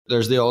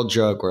There's the old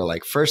joke where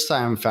like first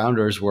time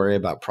founders worry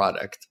about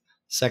product,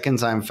 second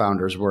time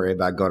founders worry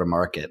about go to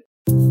market.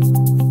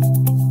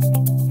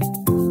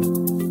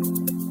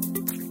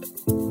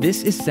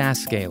 This is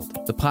SaaS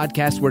Scaled, the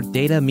podcast where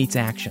data meets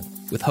action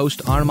with host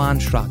Arman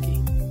Shraki.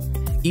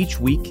 Each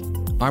week,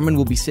 Arman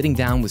will be sitting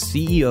down with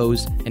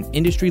CEOs and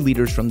industry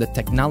leaders from the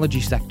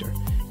technology sector,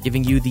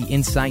 giving you the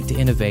insight to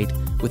innovate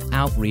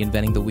without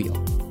reinventing the wheel.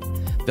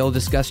 They'll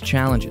discuss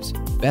challenges,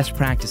 best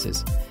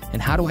practices,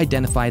 and how to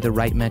identify the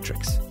right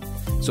metrics.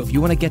 So if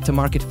you want to get to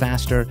market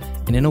faster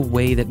and in a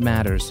way that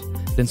matters,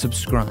 then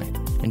subscribe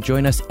and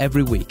join us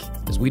every week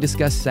as we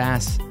discuss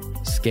SaaS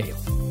Scaled.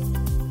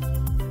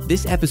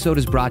 This episode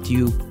is brought to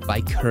you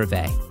by Curve,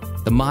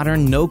 the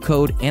modern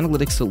no-code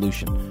analytics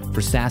solution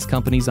for SaaS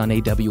companies on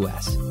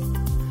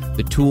AWS.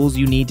 The tools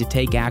you need to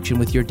take action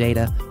with your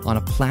data on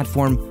a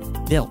platform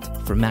built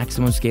for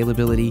maximum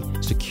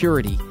scalability,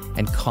 security,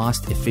 and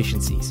cost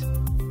efficiencies.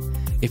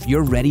 If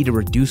you're ready to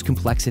reduce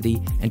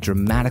complexity and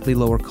dramatically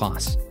lower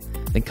costs,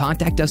 then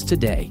contact us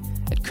today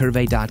at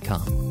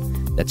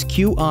curvey.com. That's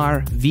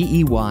QRVEY.com.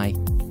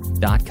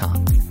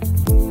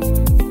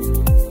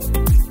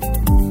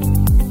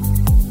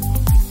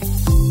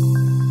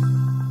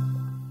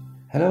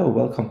 Hello,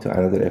 welcome to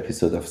another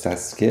episode of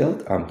SaaS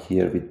Scaled. I'm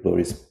here with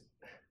Boris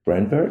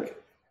Berenberg,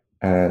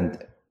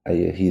 and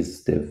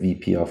he's the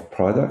VP of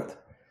Product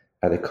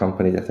at a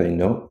company that I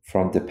know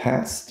from the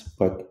past,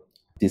 but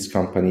this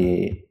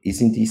company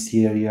is in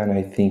DC area, and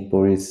I think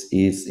Boris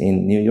is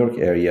in New York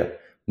area.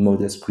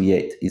 Modus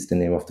Create is the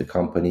name of the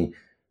company.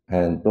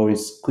 And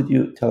Boris, could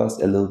you tell us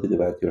a little bit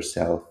about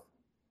yourself?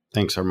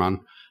 Thanks, Arman.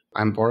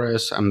 I'm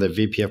Boris. I'm the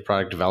VP of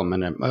Product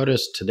Development at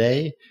Modus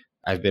today.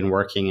 I've been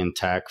working in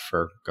tech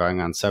for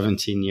going on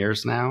 17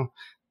 years now.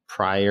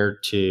 Prior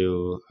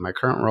to my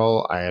current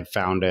role, I had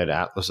founded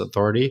Atlas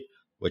Authority,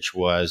 which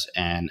was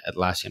an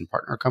Atlassian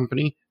partner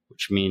company,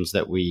 which means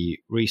that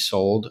we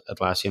resold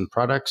Atlassian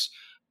products.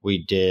 We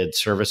did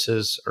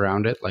services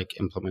around it, like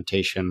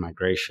implementation,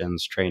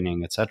 migrations,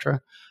 training,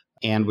 etc.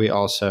 And we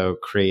also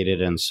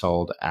created and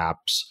sold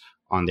apps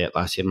on the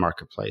Atlassian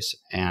marketplace.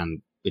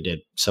 And we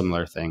did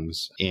similar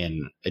things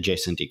in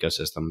adjacent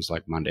ecosystems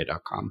like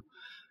Monday.com.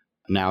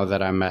 Now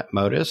that I'm at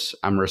Modus,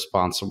 I'm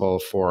responsible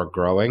for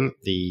growing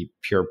the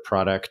pure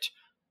product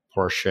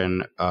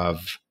portion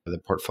of the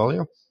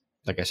portfolio.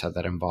 Like I said,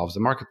 that involves the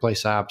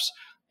marketplace apps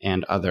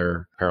and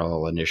other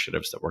parallel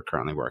initiatives that we're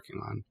currently working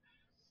on.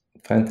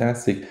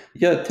 Fantastic.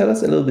 Yeah, tell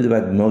us a little bit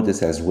about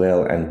Modus as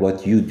well and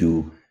what you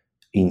do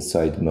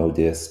inside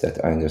Modus. That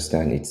I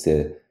understand it's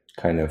a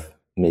kind of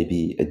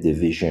maybe a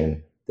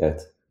division that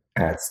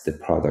adds the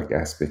product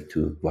aspect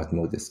to what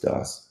Modus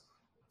does.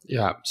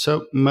 Yeah,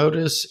 so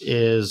Modus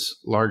is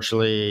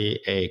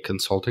largely a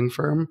consulting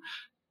firm,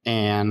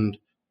 and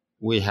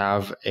we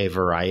have a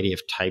variety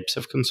of types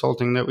of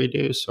consulting that we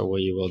do. So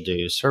we will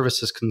do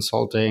services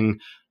consulting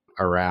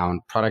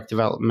around product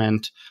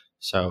development.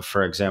 So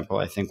for example,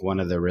 I think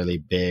one of the really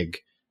big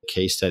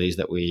case studies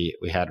that we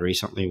had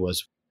recently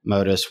was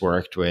Modus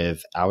worked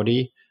with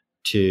Audi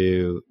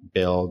to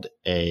build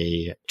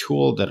a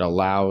tool that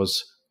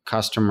allows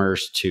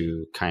customers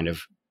to kind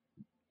of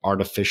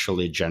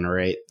artificially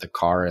generate the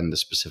car in the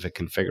specific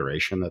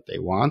configuration that they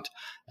want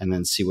and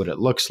then see what it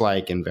looks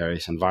like in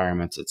various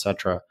environments,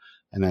 etc.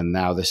 And then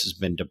now this has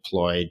been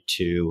deployed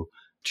to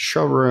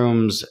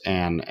showrooms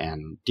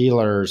and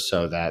dealers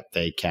so that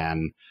they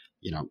can,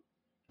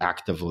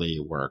 actively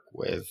work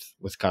with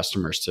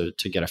customers to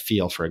get a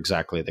feel for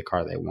exactly the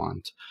car they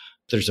want.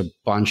 There's a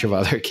bunch of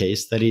other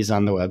case studies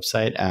on the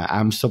website.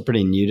 I'm still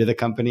pretty new to the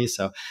company,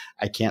 so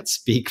I can't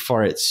speak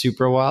for it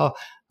super well.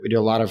 We do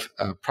a lot of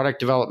product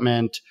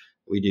development.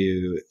 We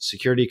do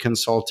security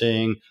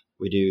consulting.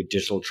 We do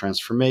digital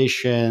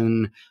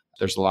transformation.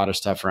 There's a lot of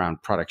stuff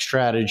around product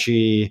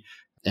strategy.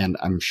 And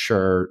I'm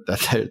sure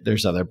that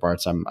there's other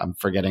parts I'm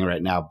forgetting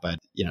right now, but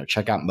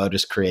check out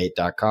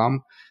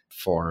moduscreate.com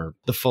for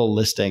the full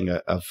listing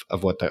of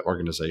what the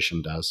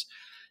organization does.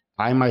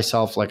 I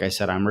myself, like I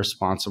said, I'm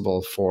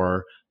responsible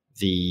for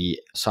the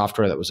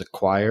software that was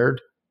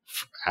acquired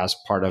as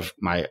part of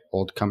my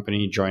old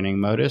company joining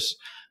Modus.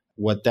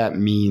 What that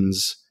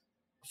means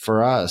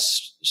for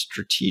us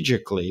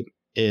strategically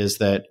is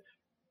that,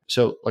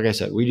 so like I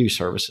said, we do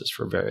services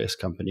for various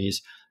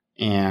companies.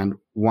 And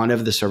one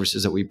of the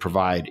services that we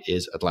provide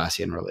is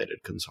Atlassian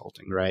related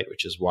consulting, right?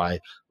 Which is why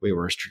we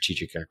were a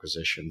strategic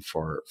acquisition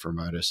for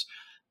Modus.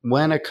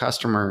 When a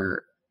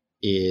customer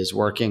is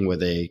working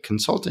with a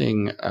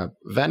consulting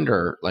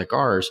vendor like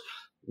ours,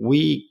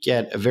 we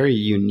get a very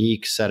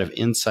unique set of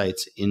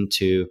insights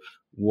into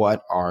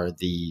what are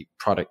the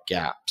product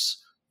gaps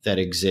that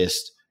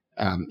exist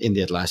in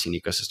the Atlassian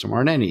ecosystem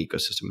or in any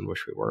ecosystem in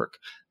which we work.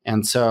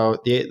 And so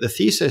the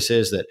thesis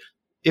is that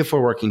if we're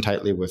working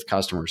tightly with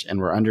customers and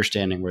we're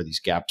understanding where these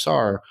gaps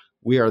are,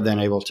 we are then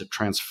able to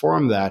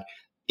transform that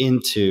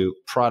into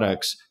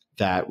products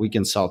that we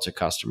can sell to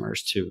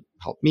customers to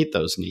help meet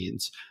those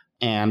needs.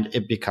 And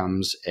it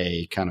becomes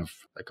a kind of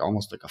like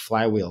almost like a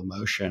flywheel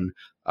motion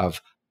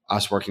of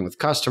us working with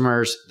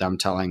customers, them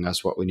telling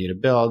us what we need to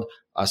build,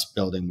 us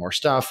building more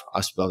stuff,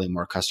 us building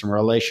more customer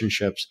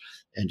relationships,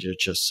 and it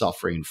just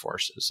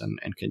self-reinforces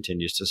and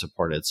continues to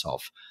support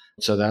itself.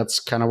 So that's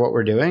kind of what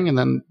we're doing. And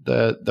then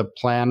the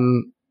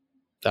plan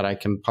that I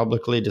can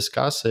publicly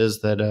discuss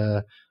is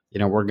that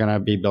we're going to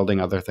be building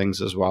other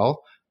things as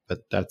well, but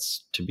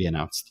that's to be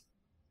announced.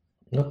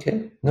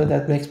 Okay. No,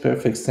 that makes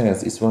perfect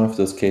sense. It's one of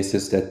those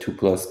cases that 2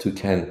 + 2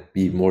 can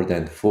be more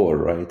than 4,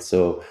 right?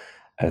 So,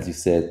 as you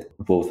said,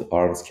 both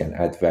arms can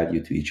add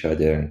value to each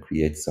other and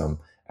create some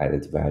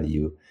added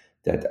value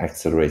that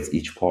accelerates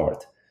each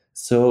part.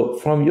 So,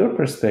 from your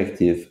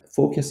perspective,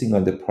 focusing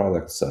on the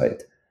product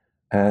side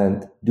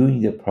and doing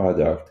the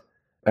product,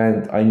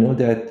 and I know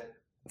that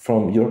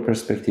from your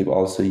perspective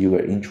also, you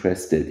were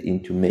interested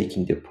into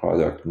making the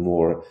product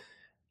more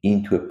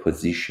into a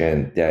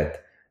position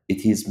that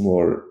it is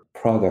more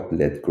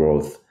product-led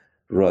growth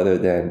rather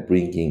than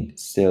bringing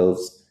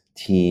sales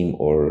team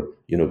or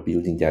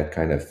building that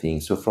kind of thing.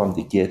 So from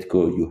the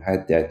get-go, you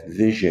had that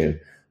vision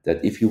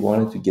that if you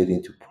wanted to get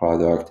into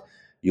product,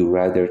 you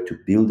rather to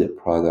build a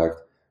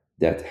product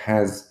that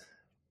has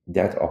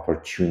that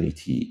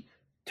opportunity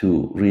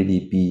to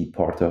really be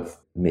part of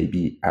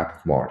maybe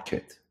app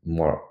market,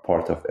 more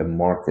part of a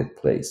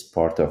marketplace,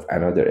 part of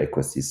another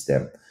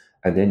ecosystem,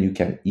 and then you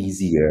can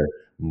easier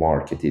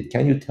market it.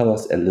 Can you tell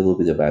us a little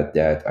bit about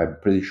that? I'm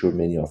pretty sure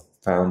many of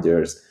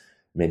founders,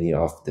 many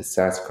of the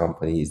SaaS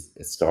companies,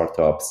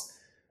 startups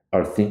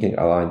are thinking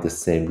along the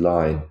same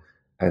line.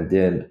 And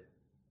then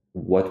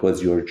what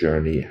was your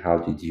journey? How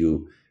did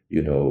you,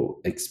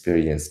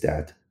 experience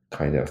that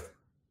kind of,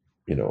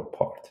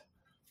 part?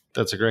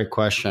 That's a great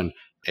question.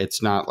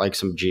 It's not like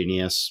some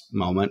genius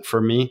moment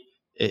for me.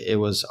 It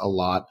was a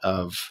lot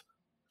of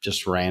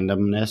just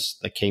randomness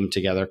that came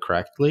together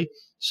correctly.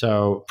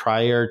 So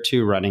prior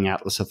to running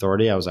Atlas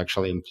Authority, I was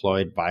actually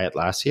employed by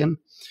Atlassian,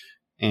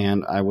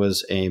 and I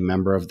was a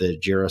member of the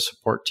Jira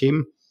support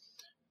team.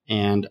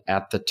 And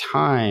at the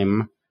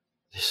time,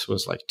 this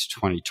was like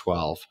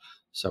 2012.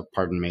 So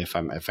pardon me if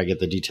I get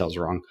the details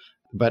wrong.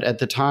 But at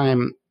the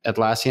time,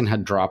 Atlassian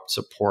had dropped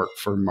support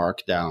for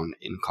Markdown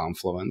in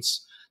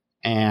Confluence.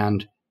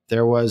 And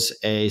there was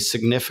a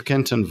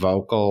significant and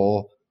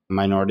vocal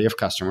minority of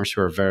customers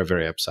who were very,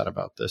 very upset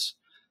about this.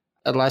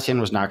 Atlassian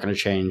was not going to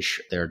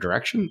change their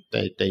direction.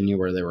 They knew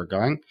where they were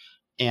going.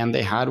 And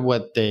they had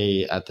what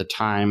they, at the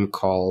time,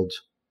 called,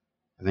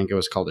 I think it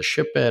was called a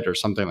ship it or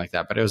something like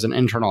that, but it was an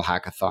internal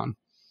hackathon.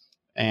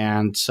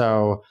 And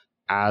so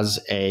as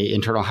a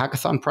internal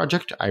hackathon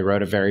project, I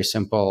wrote a very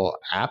simple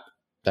app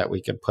that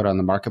we could put on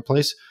the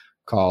marketplace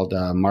called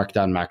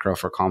Markdown Macro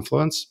for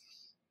Confluence.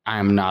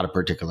 I'm not a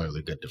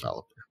particularly good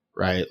developer,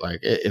 right? Like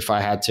if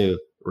I had to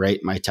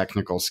rate my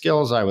technical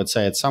skills, I would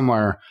say it's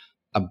somewhere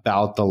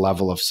about the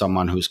level of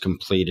someone who's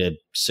completed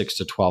 6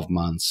 to 12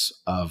 months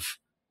of,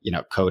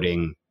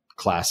 coding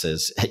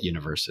classes at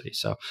university.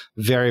 So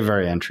very,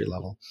 very entry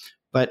level.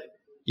 But,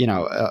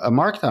 a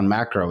Markdown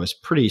macro is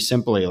pretty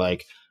simply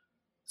like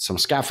some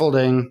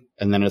scaffolding,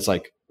 and then it's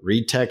like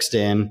read text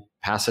in,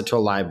 pass it to a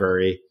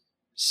library,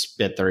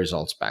 spit the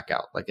results back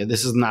out. Like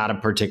this is not a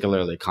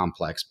particularly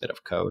complex bit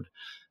of code.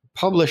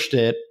 Published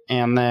it,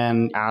 and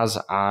then as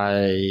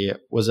I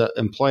was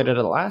employed at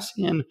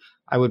Atlassian,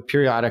 I would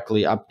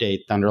periodically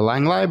update the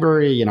underlying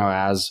library,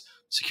 as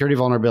security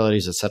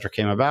vulnerabilities, et cetera,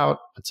 came about,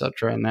 et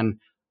cetera. And then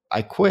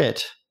I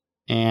quit.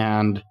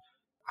 And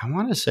I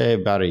want to say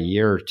about a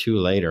year or two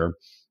later,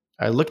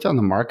 I looked on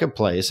the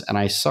marketplace and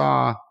I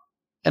saw,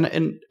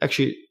 and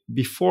actually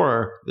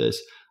before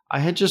this, I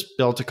had just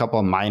built a couple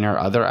of minor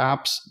other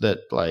apps that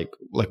like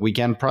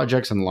weekend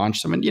projects and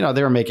launched them. And,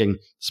 they were making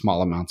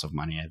small amounts of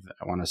money.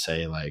 I want to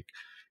say like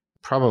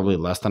probably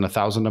less than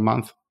 $1,000 a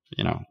month,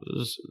 it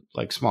was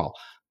like small.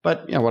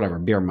 But, whatever,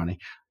 beer money.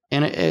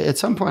 And at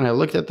some point I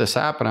looked at this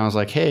app and I was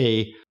like,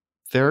 hey,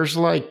 there's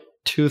like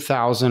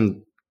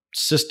 2,000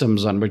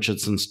 systems on which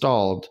it's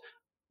installed,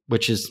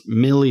 which is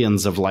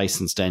millions of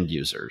licensed end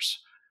users.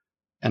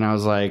 And I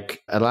was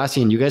like,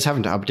 Atlassian, you guys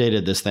haven't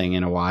updated this thing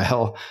in a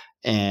while.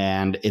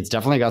 And it's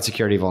definitely got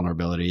security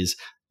vulnerabilities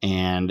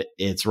and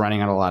it's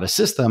running on a lot of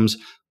systems.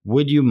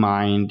 Would you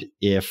mind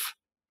if,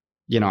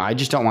 I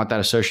just don't want that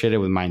associated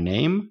with my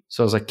name.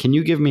 So I was like, can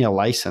you give me a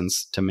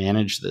license to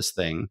manage this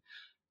thing?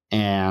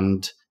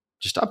 And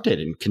just update it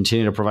and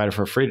continue to provide it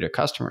for free to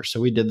customers. So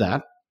we did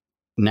that.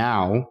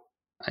 Now,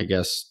 I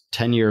guess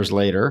 10 years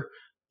later,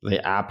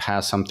 the app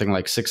has something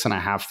like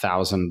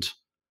 6,500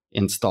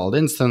 installed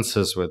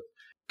instances with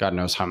God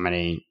knows how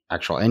many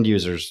actual end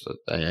users.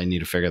 I need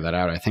to figure that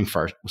out. I think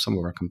for some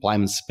of our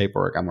compliance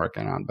paperwork I'm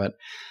working on. But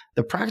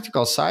the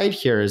practical side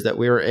here is that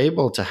we were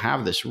able to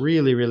have this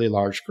really, really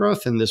large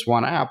growth in this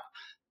one app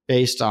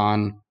based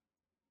on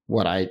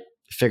what I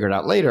figured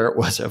out later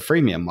was a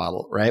freemium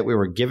model, right? We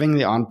were giving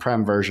the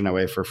on-prem version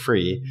away for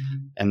free.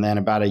 And then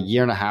about a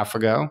year and a half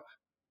ago,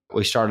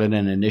 we started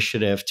an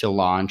initiative to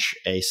launch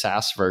a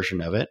SaaS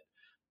version of it.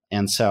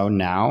 And so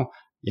now,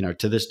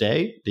 to this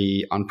day,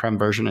 the on-prem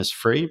version is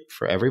free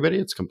for everybody.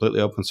 It's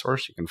completely open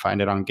source. You can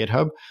find it on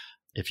GitHub.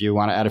 If you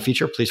want to add a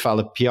feature, please file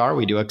a PR.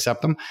 We do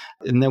accept them.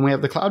 And then we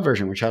have the cloud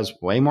version, which has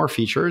way more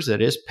features.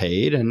 It is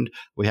paid, and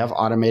we have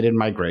automated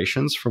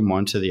migrations from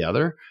one to the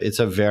other. It's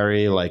a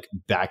very like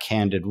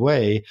backhanded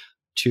way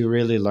to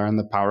really learn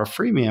the power of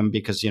freemium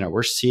because,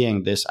 we're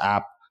seeing this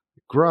app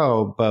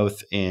grow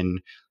both in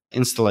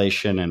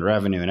installation and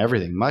revenue and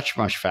everything much,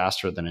 much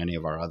faster than any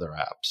of our other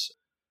apps.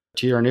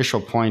 To your initial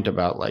point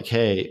about like,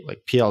 hey,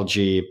 like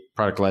PLG,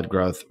 product-led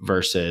growth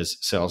versus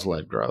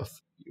sales-led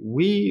growth,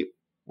 we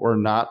were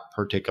not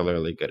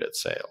particularly good at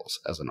sales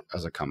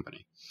as a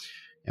company.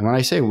 And when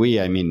I say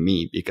we, I mean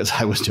me, because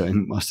I was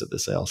doing most of the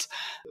sales.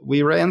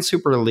 We ran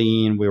super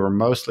lean. We were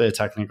mostly a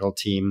technical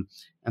team.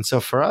 And so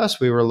for us,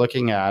 we were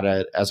looking at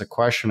it as a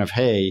question of,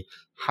 hey,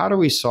 how do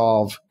we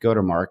solve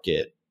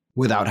go-to-market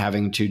without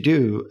having to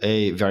do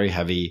a very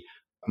heavy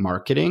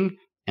marketing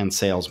and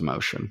sales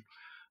motion?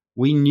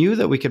 We knew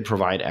that we could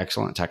provide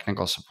excellent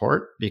technical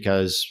support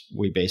because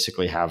we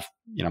basically have,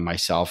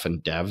 myself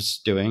and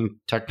devs doing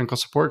technical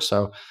support.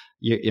 So,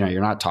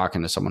 you're not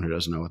talking to someone who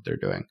doesn't know what they're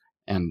doing.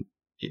 And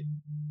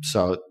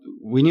so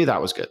we knew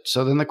that was good.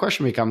 So then the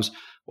question becomes,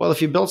 well,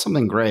 if you build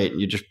something great and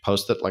you just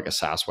post it like a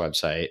SaaS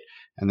website,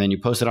 and then you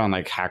post it on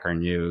like Hacker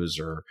News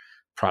or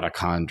Product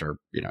Hunt or,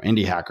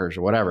 Indie Hackers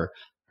or whatever,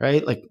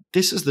 right? Like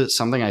this is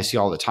something I see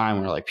all the time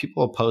where like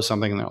people will post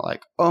something and they're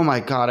like, oh my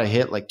God, I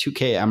hit like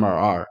 2K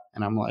MRR.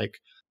 And I'm like,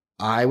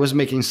 I was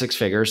making 6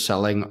 figures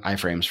selling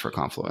iframes for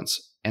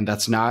Confluence. And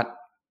that's not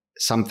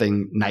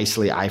something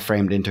nicely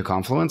iframed into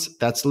Confluence.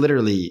 That's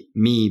literally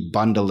me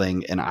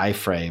bundling an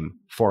iframe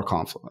for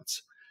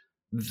Confluence.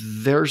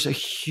 There's a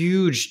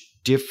huge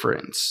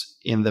difference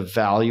in the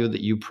value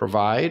that you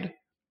provide,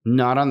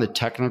 not on the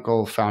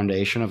technical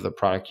foundation of the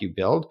product you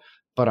build,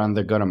 but on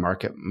the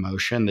go-to-market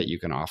motion that you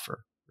can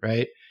offer,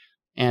 right?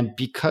 And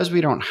because we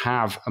don't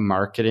have a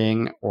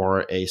marketing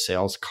or a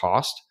sales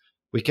cost,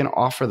 we can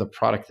offer the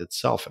product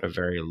itself at a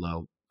very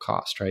low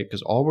cost, right?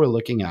 Because all we're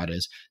looking at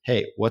is,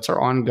 hey, what's our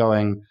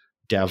ongoing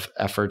dev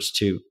efforts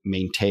to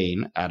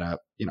maintain at a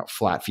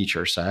flat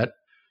feature set?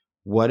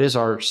 What is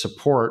our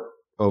support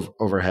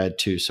overhead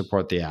to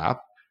support the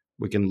app?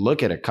 We can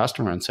look at a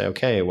customer and say,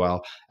 okay,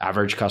 well,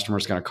 average customer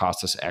is going to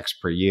cost us X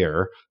per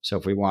year. So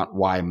if we want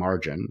Y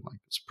margin, like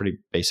it's pretty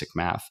basic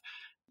math.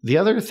 The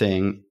other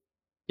thing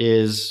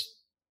is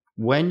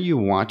when you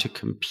want to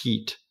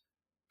compete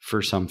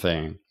for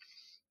something,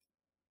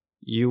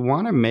 you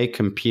want to make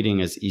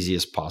competing as easy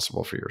as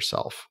possible for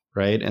yourself,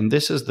 right? And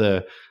this is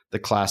the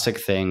classic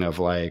thing of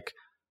like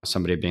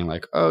somebody being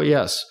like, oh,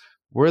 yes,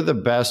 we're the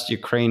best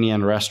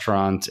Ukrainian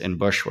restaurant in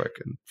Bushwick.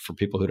 And for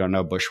people who don't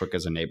know, Bushwick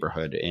is a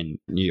neighborhood in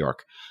New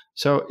York.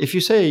 So if you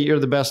say you're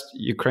the best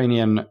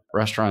Ukrainian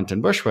restaurant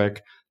in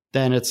Bushwick,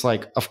 then it's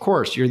like, of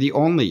course, you're the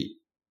only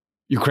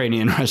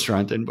Ukrainian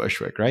restaurant in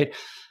Bushwick, right?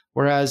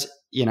 Whereas,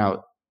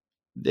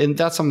 and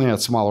that's something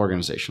that small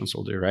organizations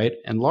will do, right?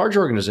 And large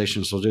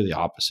organizations will do the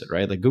opposite,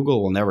 right? Like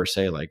Google will never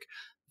say like,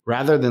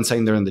 rather than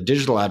saying they're in the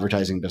digital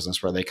advertising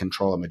business where they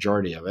control a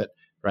majority of it,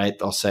 right?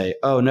 They'll say,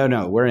 oh,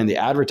 no, we're in the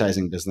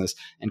advertising business,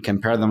 and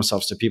compare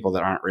themselves to people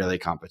that aren't really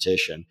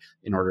competition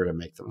in order to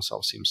make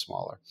themselves seem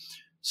smaller.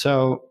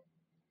 So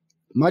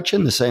much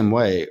in the same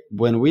way,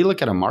 when we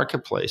look at a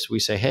marketplace, we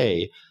say,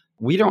 hey,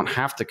 we don't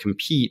have to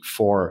compete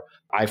for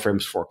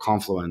iframes for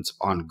Confluence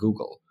on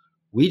Google.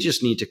 We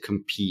just need to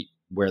compete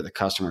where the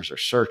customers are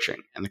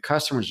searching, and the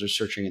customers are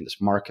searching in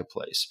this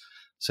marketplace.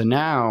 So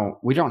now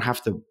we don't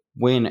have to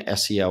win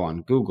SEO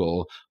on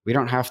Google. We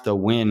don't have to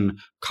win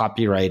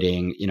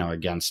copywriting,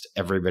 against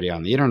everybody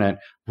on the internet.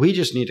 We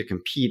just need to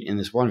compete in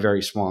this one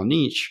very small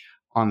niche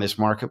on this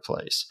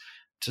marketplace.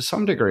 To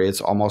some degree,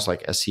 it's almost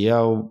like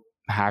SEO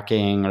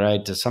hacking,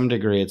 right? To some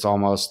degree, it's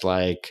almost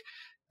like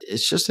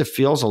it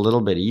feels a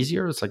little bit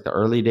easier. It's like the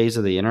early days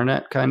of the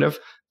internet kind of,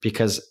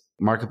 because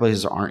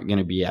marketplaces aren't going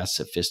to be as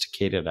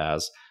sophisticated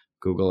as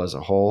Google as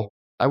a whole.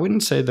 I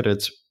wouldn't say that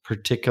it's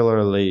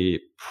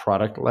particularly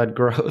product-led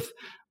growth.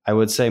 I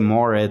would say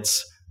more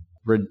it's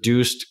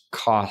reduced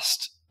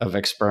cost of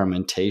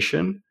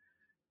experimentation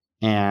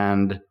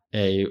and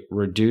a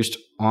reduced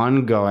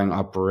ongoing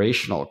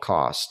operational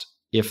cost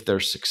if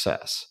there's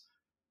success,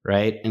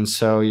 right? And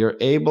so you're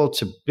able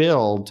to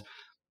build,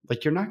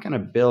 like you're not going to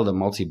build a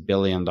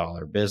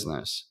multi-billion-dollar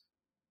business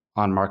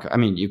on market. I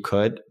mean, you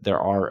could. There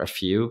are a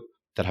few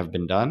that have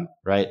been done,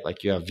 right?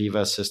 Like you have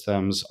Viva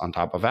systems on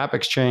top of App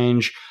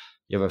Exchange.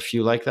 You have a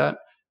few like that,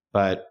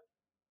 but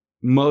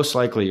most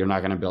likely you're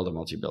not going to build a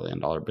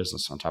multi-billion-dollar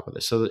business on top of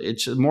this. So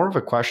it's more of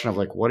a question of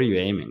like, what are you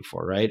aiming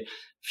for, right?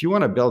 If you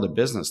want to build a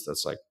business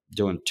that's like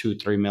doing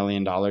 $2-3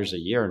 million a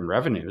year in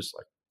revenues,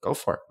 like go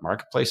for it.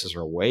 Marketplaces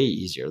are way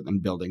easier than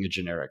building a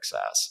generic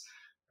SaaS,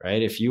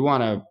 right? If you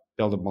want to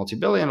build a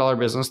multi-billion-dollar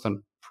business,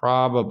 then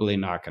probably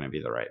not going to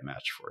be the right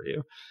match for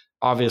you.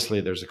 Obviously,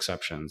 there's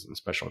exceptions and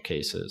special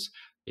cases.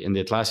 In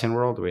the Atlassian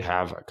world, we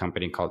have a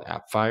company called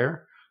AppFire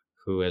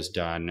who has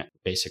done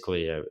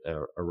basically a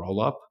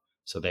roll-up.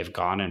 So they've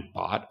gone and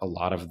bought a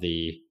lot of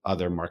the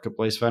other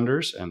marketplace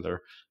vendors, and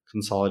they're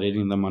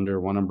consolidating them under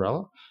one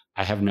umbrella.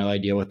 I have no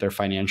idea what their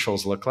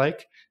financials look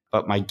like.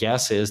 But my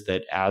guess is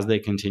that as they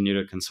continue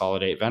to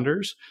consolidate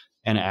vendors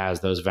and as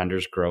those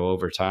vendors grow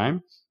over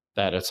time,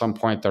 that at some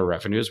point their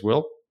revenues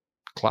will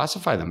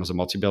classify them as a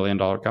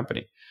multi-billion-dollar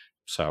company.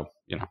 So,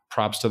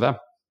 props to them.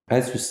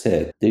 As you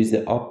said, there is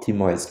an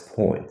optimized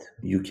point.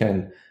 You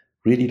can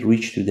really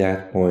reach to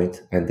that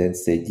point and then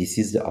say, this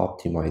is the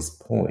optimized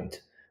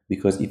point.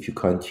 Because if you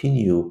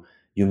continue,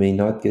 you may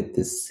not get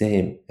the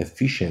same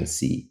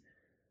efficiency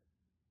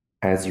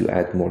as you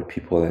add more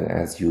people and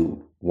as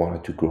you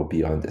want to grow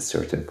beyond a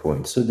certain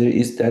point. So there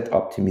is that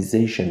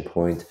optimization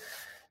point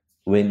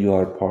when you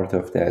are part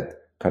of that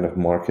kind of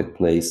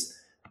marketplace,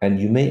 and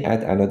you may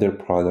add another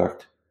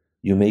product.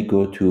 You may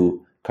go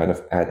to kind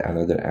of add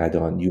another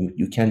add-on.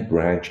 You can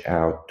branch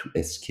out to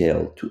a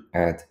scale to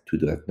add to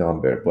that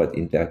number. But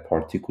in that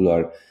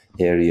particular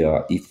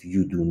area, if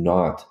you do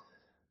not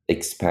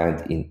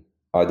expand in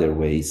other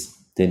ways,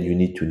 then you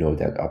need to know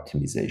that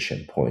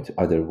optimization point.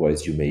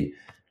 Otherwise, you may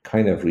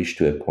kind of reach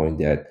to a point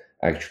that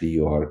actually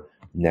you are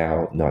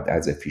now not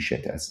as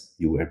efficient as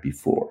you were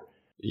before.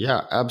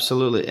 Yeah,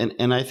 absolutely.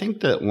 And I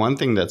think that one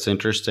thing that's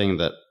interesting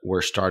that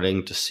we're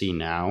starting to see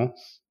now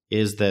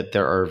is that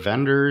there are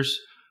vendors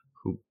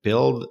who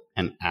build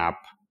an app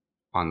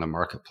on the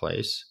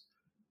marketplace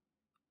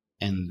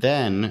and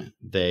then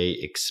they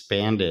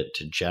expand it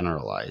to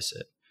generalize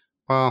it.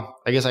 Well,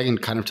 I guess I can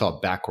kind of tell a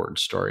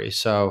backwards story.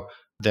 So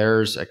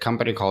there's a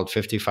company called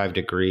 55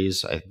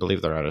 Degrees. I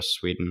believe they're out of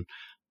Sweden.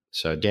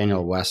 So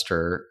Daniel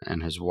Wester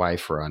and his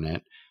wife run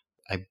it.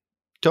 I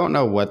don't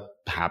know what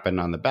happened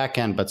on the back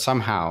end, but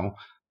somehow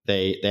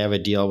they have a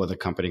deal with a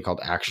company called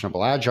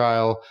Actionable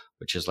Agile,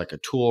 which is like a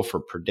tool for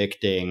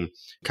predicting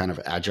kind of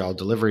agile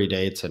delivery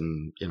dates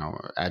and,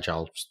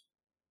 agile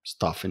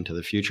stuff into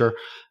the future.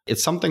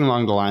 It's something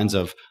along the lines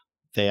of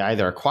they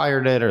either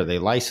acquired it or they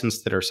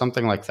licensed it or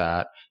something like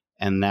that.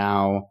 And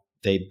now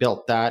they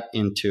built that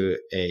into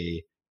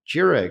a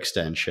Jira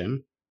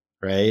extension,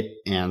 right?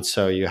 And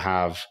so you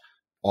have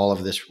all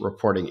of this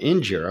reporting in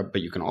Jira,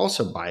 but you can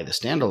also buy the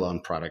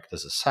standalone product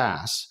as a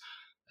SaaS.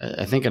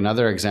 I think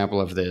another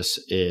example of this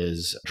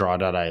is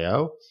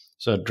Draw.io.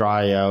 So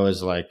Draw.io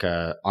is like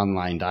an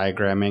online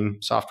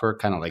diagramming software,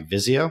 kind of like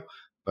Visio,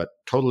 but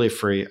totally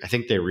free. I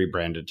think they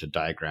rebranded to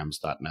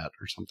diagrams.net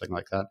or something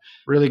like that.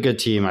 Really good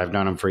team. I've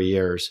known them for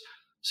years.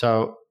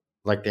 So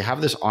like they have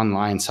this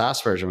online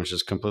SaaS version, which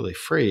is completely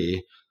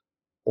free,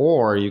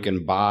 or you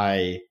can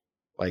buy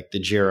like the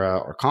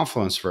Jira or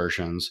Confluence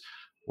versions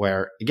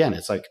where, again,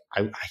 it's like,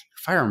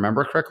 if I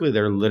remember correctly,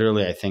 they're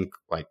literally, I think,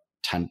 like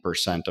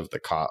 10% of the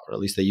cost, or at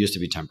least they used to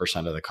be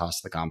 10% of the cost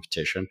of the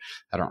competition.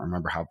 I don't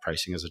remember how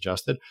pricing is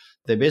adjusted.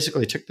 They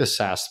basically took this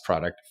SaaS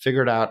product,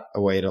 figured out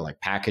a way to like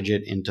package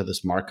it into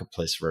this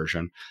marketplace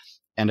version.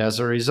 And as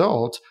a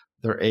result,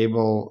 they're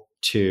able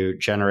to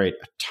generate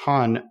a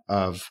ton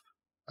of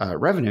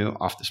revenue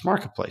off this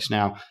marketplace.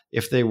 Now,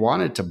 if they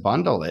wanted to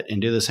bundle it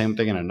and do the same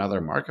thing in another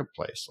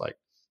marketplace, like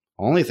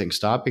only thing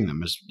stopping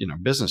them is,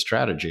 business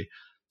strategy.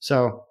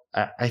 So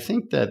I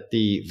think that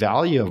the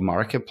value of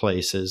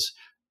marketplaces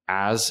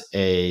as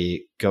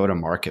a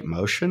go-to-market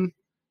motion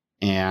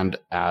and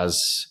as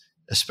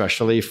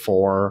especially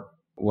for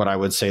what I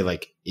would say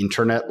like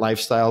internet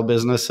lifestyle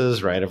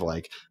businesses, right? Of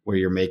like where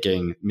you're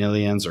making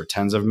millions or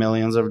tens of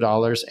millions of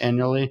dollars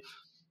annually,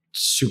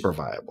 super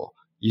viable.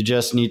 You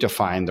just need to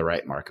find the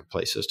right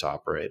marketplaces to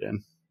operate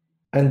in.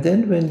 And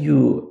then when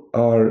you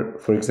are,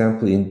 for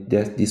example, in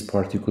this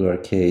particular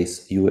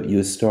case,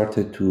 you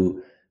started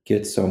to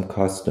get some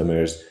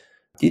customers.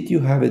 Did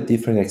you have a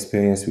different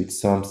experience with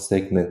some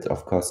segment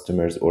of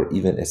customers or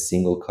even a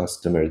single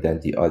customer than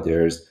the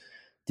others?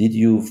 Did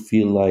you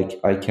feel like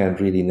I can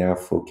really now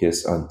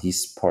focus on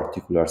this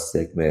particular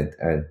segment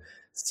and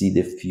see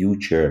the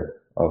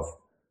future of,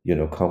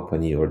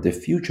 company or the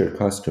future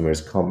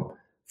customers come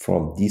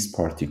from this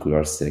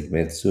particular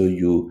segment? So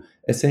you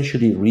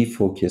essentially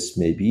refocus,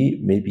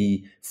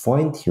 maybe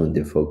fine-tune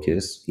the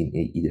focus in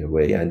either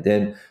way, and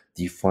then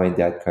define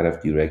that kind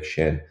of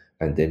direction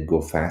and then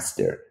go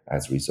faster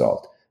as a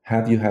result.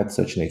 Have you had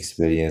such an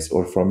experience,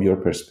 or from your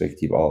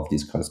perspective, all of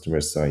these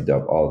customers signed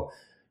up, all,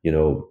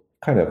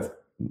 kind of,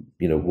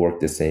 work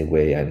the same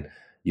way, and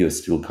you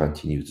still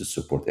continue to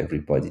support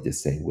everybody the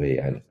same way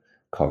and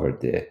cover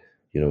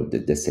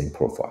the same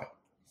profile?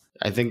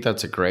 I think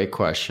that's a great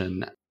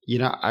question.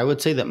 I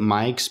would say that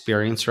my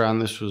experience around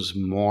this was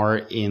more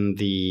in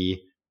the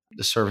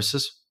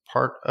services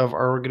part of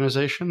our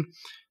organization.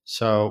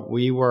 So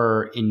we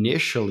were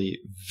initially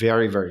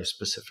very, very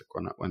specific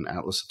when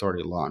Atlas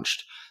Authority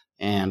launched.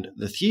 And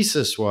the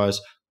thesis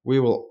was we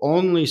will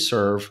only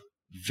serve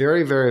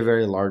very, very,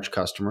 very large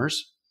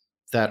customers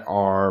that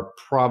are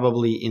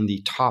probably in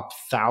the top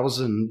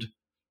 1,000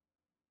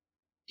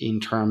 in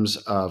terms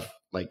of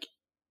like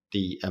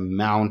the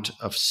amount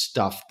of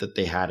stuff that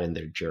they had in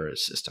their Jira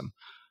system,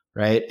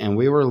 right? And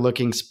we were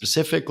looking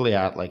specifically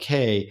at like,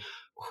 hey,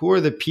 who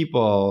are the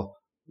people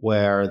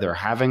where they're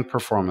having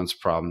performance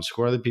problems?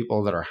 Who are the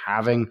people that are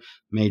having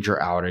major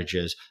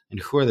outages? And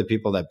who are the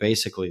people that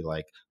basically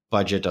like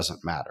budget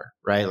doesn't matter,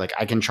 right? Like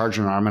I can charge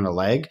an arm and a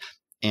leg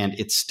and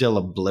it's still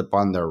a blip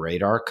on their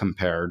radar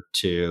compared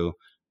to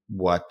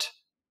what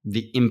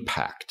the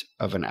impact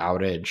of an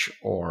outage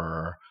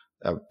or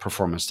a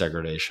performance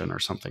degradation or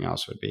something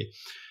else would be.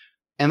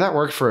 And that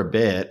worked for a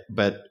bit,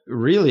 but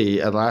really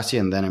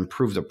Atlassian then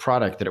improved the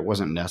product that it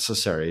wasn't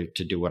necessary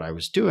to do what I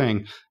was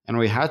doing. And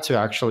we had to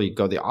actually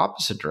go the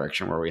opposite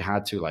direction, where we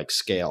had to like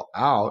scale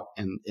out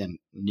and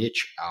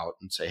niche out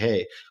and say,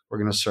 hey, we're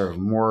going to serve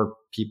more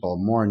people,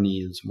 more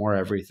needs, more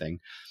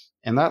everything.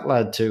 And that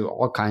led to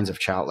all kinds of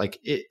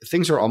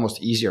things were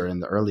almost easier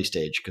in the early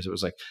stage, because it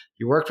was like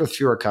you worked with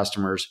fewer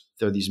customers.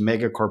 They're these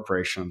mega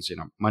corporations,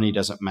 money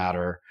doesn't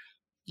matter.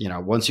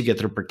 Once you get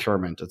through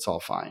procurement, it's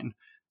all fine.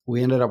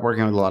 We ended up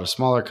working with a lot of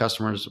smaller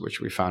customers, which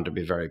we found to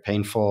be very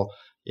painful.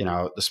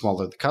 The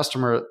smaller the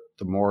customer,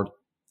 the more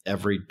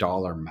every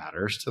dollar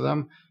matters to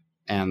them,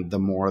 and the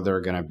more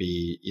they're going to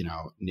be,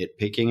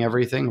 nitpicking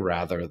everything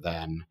rather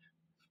than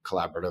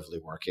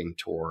collaboratively working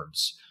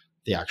towards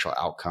the actual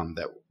outcome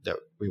that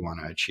we want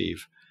to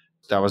achieve.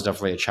 That was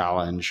definitely a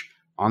challenge.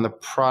 On the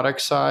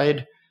product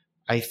side,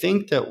 I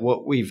think that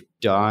what we've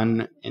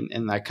done,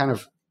 and I kind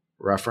of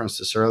referenced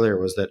this earlier,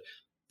 was that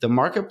the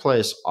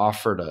marketplace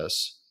offered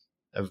us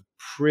a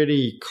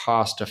pretty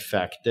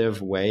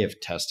cost-effective way of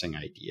testing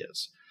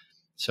ideas.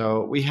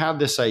 So we had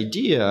this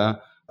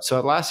idea.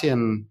 So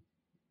Atlassian,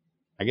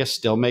 I guess,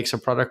 still makes a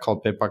product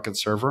called Bitbucket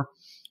Server,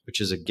 which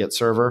is a Git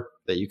server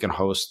that you can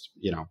host,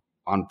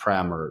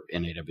 on-prem or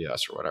in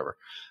AWS or whatever.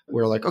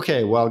 We're like,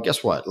 okay, well,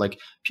 guess what? Like,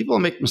 people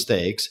make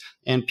mistakes,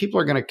 and people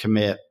are going to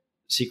commit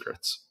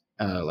secrets,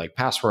 like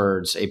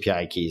passwords,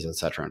 API keys, et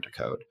cetera, into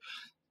code.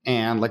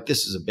 And like,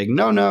 this is a big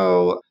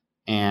no-no,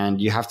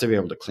 and you have to be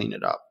able to clean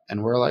it up.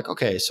 And we're like,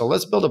 okay, so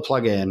let's build a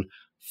plugin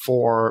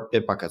for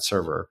Bitbucket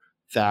Server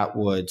that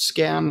would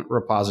scan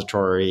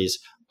repositories,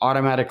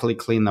 automatically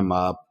clean them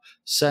up,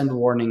 send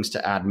warnings to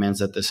admins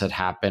that this had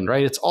happened,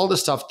 right? It's all the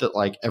stuff that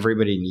like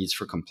everybody needs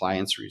for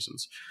compliance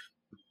reasons.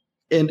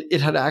 And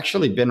it had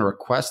actually been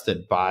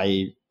requested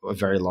by a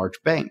very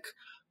large bank.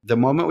 The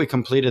moment we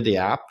completed the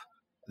app,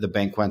 the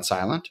bank went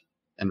silent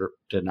and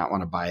did not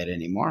want to buy it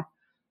anymore.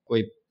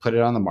 We put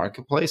it on the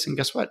marketplace, and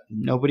guess what?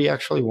 Nobody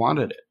actually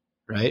wanted it,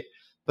 right?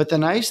 But the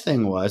nice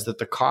thing was that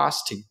the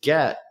cost to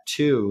get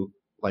to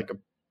like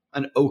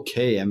an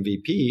okay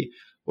MVP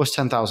was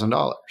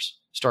 $10,000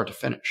 start to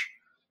finish.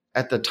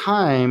 At the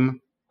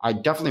time, I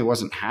definitely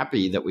wasn't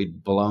happy that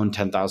we'd blown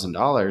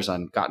 $10,000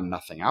 and gotten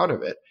nothing out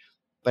of it.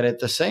 But at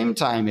the same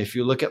time, if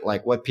you look at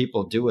like what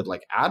people do with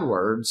like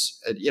AdWords,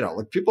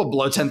 like people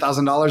blow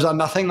 $10,000 on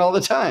nothing all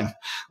the time.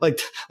 Like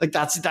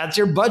that's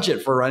your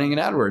budget for running an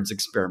AdWords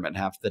experiment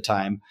half the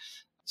time.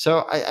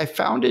 So I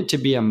found it to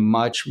be a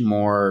much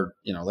more,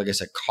 like I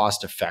said,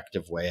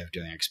 cost-effective way of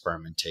doing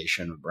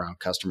experimentation around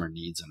customer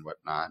needs and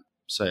whatnot.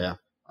 So yeah,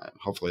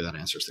 hopefully that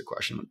answers the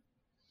question.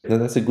 No,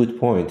 that's a good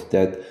point,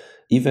 that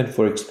even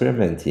for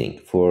experimenting,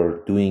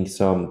 for doing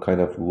some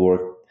kind of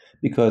work,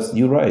 because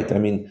you're right. I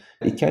mean,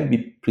 it can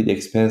be pretty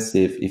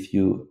expensive if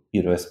you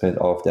spend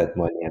all of that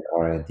money on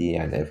R&D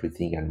and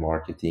everything and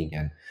marketing,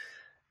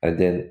 and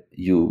then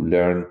you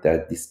learn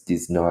that this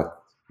is not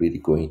really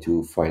going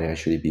to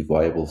financially be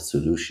viable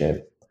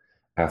solution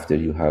after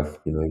you have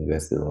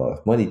invested a lot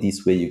of money.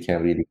 This way you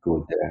can really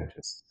go there and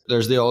just.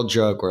 There's the old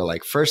joke where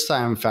like first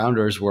time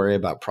founders worry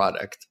about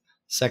product,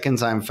 second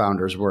time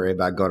founders worry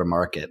about go to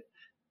market,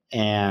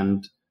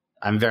 and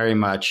I'm very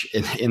much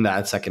in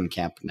that second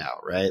camp now,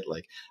 right?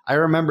 Like I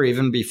remember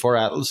even before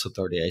Atlas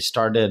Authority, I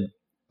started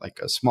like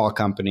a small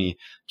company.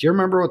 Do you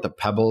remember what the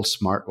Pebble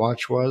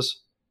smartwatch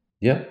was?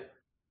 Yeah.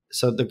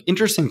 So the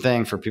interesting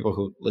thing for people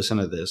who listen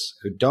to this,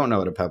 who don't know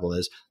what a Pebble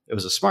is, it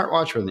was a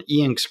smartwatch with an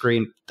e-ink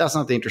screen. That's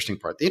not the interesting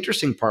part. The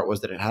interesting part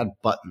was that it had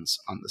buttons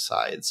on the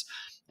sides,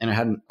 and it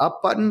had an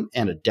up button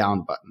and a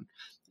down button.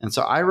 And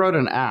so I wrote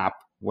an app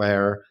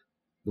where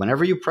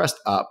whenever you pressed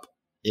up,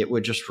 it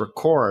would just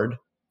record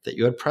that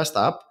you had pressed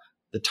up,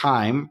 the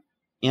time,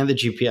 and the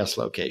GPS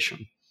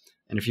location.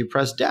 And if you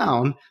pressed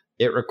down,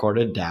 it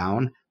recorded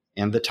down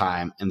and the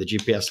time and the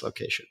GPS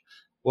location.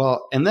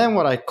 Well, and then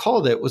what I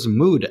called it was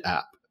mood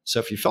app. So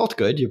if you felt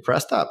good, you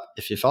pressed up.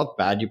 If you felt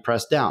bad, you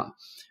pressed down.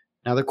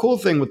 Now, the cool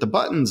thing with the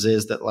buttons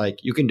is that like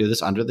you can do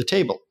this under the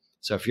table.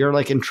 So if you're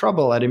like in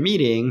trouble at a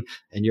meeting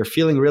and you're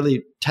feeling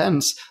really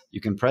tense,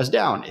 you can press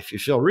down. If you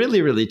feel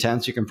really, really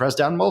tense, you can press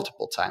down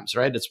multiple times,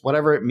 right? It's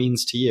whatever it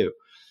means to you.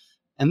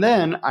 And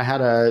then I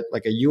had a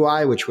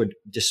UI which would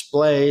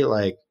display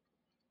like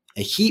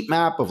a heat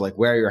map of like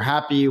where you're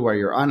happy, where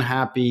you're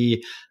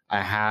unhappy.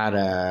 I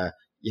had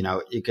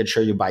it could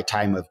show you by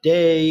time of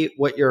day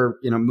what your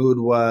mood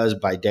was,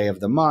 by day of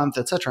the month,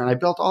 etc. And I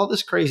built all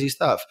this crazy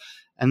stuff.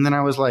 And then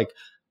I was like,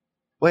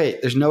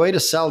 wait, there's no way to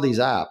sell these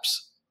apps.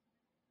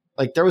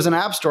 Like there was an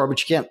app store, but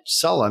you can't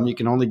sell them. You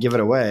can only give it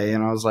away.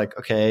 And I was like,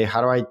 okay,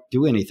 how do I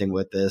do anything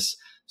with this?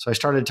 So I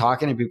started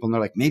talking to people, and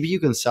they're like, maybe you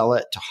can sell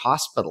it to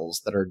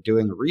hospitals that are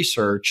doing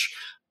research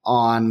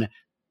on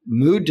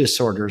mood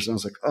disorders. And I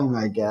was like, oh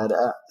my God,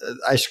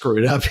 I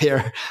screwed up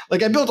here.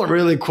 Like I built a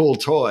really cool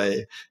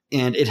toy,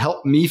 and it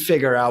helped me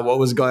figure out what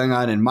was going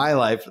on in my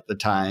life at the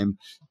time.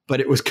 but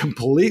it was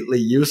completely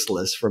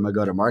useless from a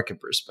go-to-market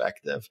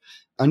perspective.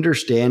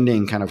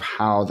 Understanding kind of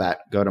how that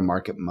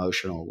go-to-market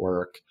motion will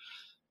work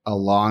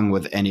along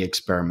with any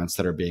experiments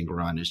that are being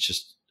run is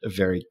just a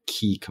very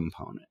key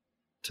component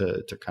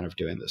to kind of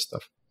doing this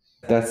stuff.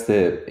 That's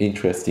the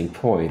interesting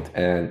point.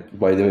 And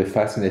by the way,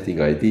 fascinating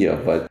idea.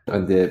 But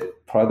on the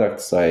product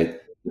side,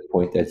 the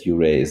point that you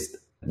raised,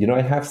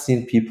 I have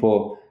seen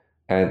people,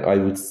 and I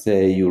would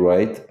say you're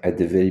right, at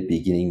the very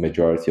beginning,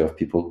 majority of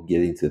people who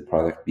get into the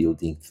product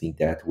building think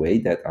that way,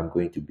 that I'm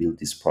going to build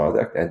this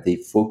product. And they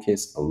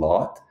focus a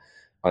lot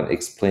on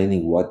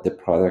explaining what the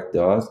product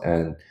does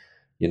and,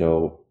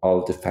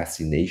 all the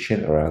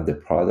fascination around the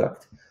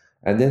product.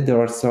 And then there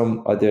are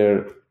some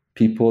other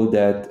people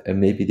that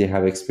maybe they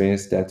have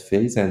experienced that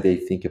phase and they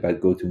think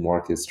about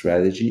go-to-market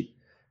strategy.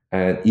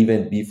 And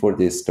even before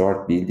they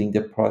start building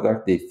the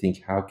product, they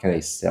think, how can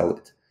I sell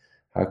it?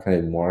 How can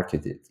I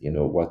market it?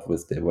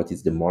 What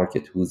is the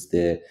market? Who's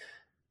the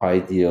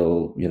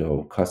ideal,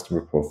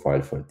 customer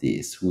profile for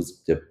this?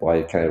 Who's the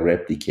buyer? Can I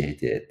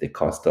replicate it? The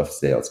cost of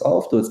sales, all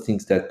of those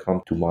things that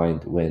come to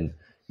mind when,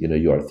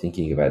 you are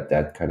thinking about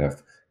that kind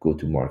of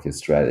go-to-market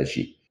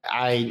strategy.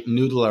 I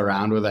noodle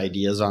around with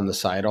ideas on the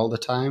side all the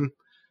time.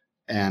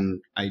 And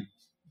I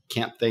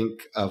can't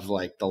think of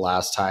like the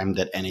last time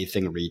that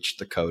anything reached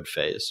the code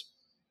phase.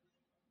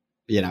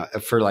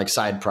 For like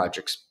side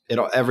projects,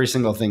 every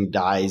single thing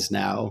dies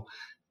now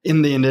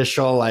in the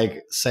initial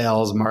like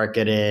sales,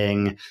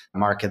 marketing,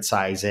 market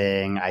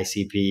sizing,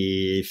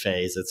 ICP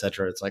phase,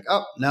 etc. It's like,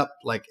 oh, nope,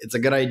 like it's a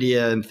good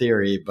idea in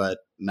theory, but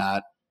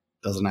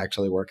doesn't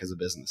actually work as a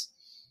business.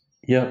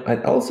 Yeah.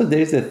 And also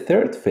there's a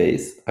third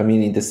phase. I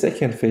mean, in the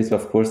second phase,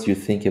 of course, you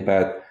think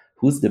about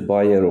who's the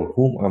buyer or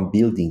whom I'm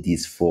building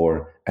this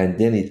for, and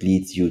then it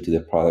leads you to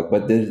the product.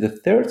 But there's the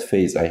third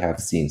phase I have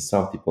seen,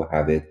 some people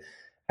have it,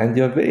 and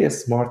they're very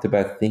smart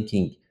about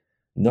thinking,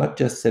 not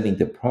just selling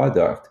the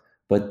product,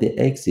 but the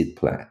exit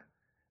plan.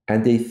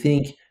 And they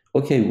think,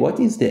 okay, what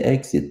is the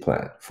exit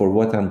plan for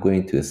what I'm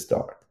going to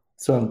start?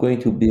 So I'm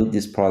going to build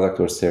this product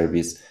or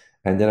service,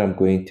 and then I'm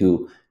going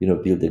to,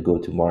 build a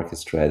go-to-market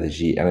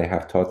strategy, and I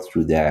have thought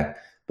through that.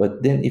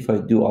 But then if I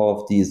do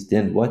all of these,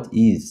 then what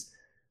is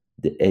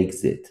the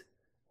exit?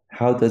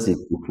 How does it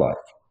look like?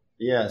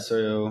 Yeah,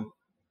 so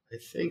I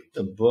think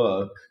the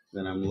book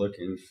that I'm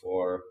looking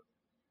for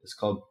is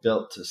called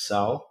Built to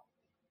Sell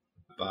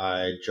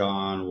by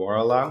John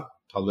Warrelow,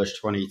 published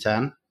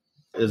 2010.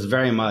 It's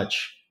very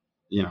much,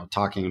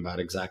 talking about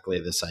exactly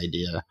this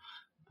idea.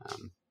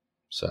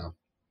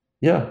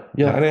 Yeah.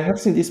 And I have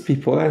seen these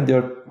people, and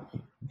they're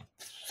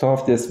some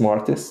of the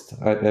smartest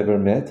I've ever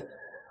met.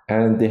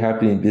 And they have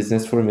been in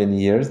business for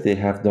many years. They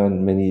have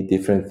done many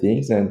different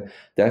things, and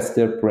that's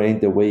their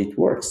brain, the way it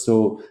works.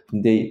 So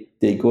they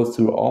go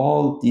through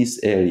all these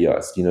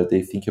areas.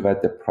 They think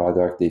about the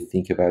product, they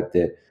think about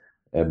the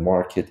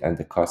market and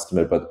the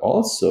customer, but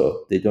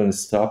also they don't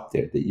stop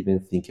there. They even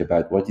think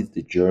about what is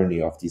the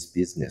journey of this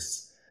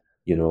business,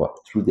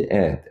 through the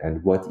end,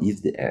 and what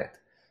is the end.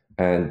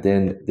 And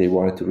then they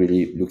wanted to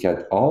really look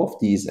at all of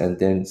these and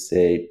then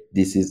say,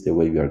 this is the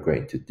way we are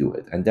going to do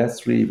it. And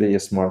that's really very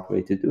smart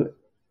way to do it.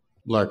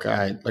 Look,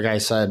 like I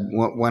said,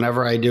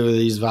 whenever I do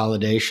these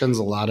validations,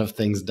 a lot of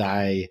things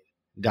die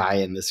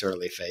in this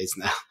early phase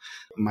now.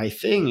 My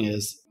thing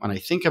is, when I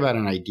think about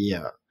an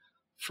idea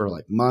for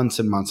like months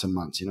and months and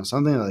months,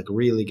 something that like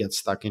really gets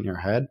stuck in your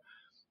head,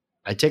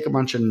 I take a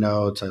bunch of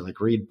notes, I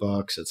like read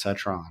books,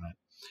 etc. on it.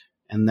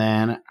 And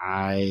then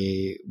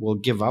I will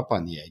give up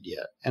on the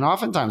idea. And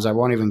oftentimes I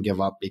won't even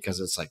give up because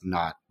it's like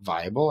not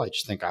viable. I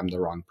just think I'm the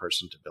wrong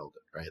person to build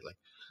it, right? Like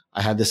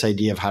I had this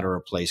idea of how to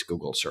replace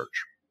Google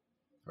search,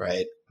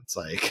 right? It's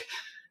like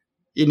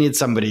you need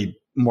somebody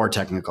more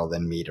technical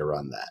than me to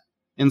run that.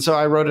 And so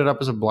I wrote it up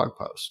as a blog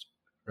post,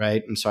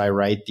 right? And so I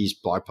write these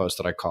blog posts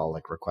that I call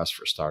like requests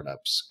for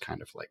startups,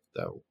 kind of like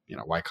the,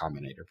 Y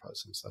Combinator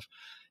posts and stuff.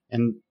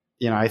 And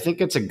I think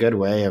it's a good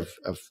way of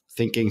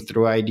thinking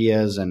through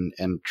ideas and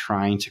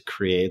trying to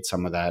create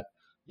some of that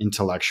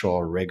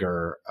intellectual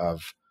rigor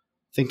of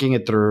thinking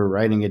it through,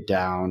 writing it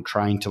down,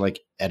 trying to like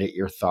edit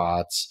your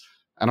thoughts.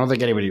 I don't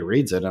think anybody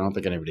reads it. I don't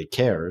think anybody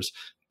cares,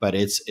 but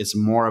it's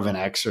more of an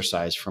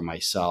exercise for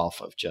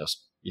myself of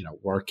just,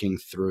 working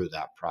through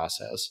that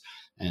process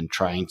and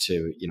trying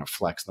to,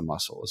 flex the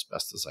muscle as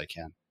best as I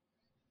can.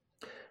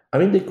 I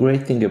mean, the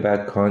great thing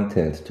about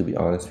content, to be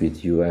honest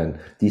with you, and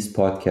this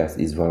podcast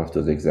is one of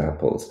those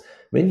examples.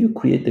 When you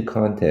create the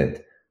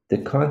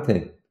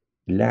content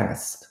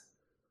lasts.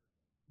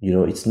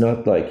 It's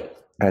not like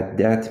at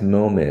that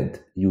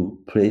moment you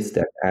place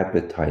that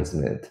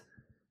advertisement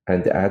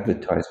and the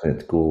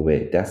advertisement go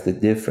away. That's the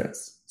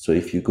difference. So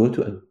if you go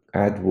to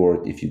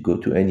AdWord, if you go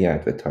to any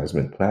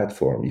advertisement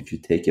platform, if you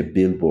take a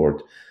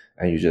billboard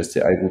and you just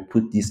say, I will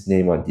put this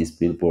name on this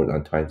billboard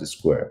on Times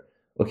Square.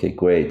 Okay,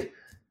 great.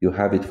 You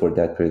have it for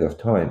that period of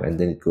time and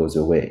then it goes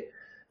away.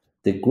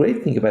 The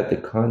great thing about the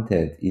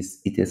content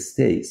is it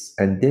stays,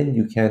 and then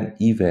you can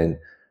even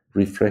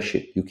refresh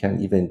it. You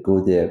can even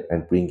go there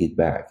and bring it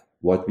back.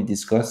 What we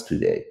discussed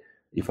today,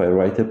 If I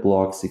write a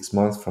blog 6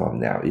 months from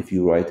now, if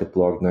you write a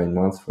blog 9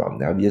 months from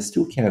now, we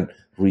still can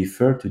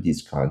refer to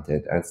this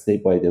content and say,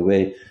 by the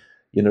way,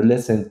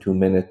 listen to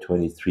minute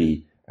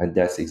 23, and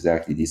that's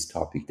exactly this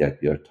topic that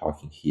we are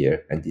talking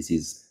here, and this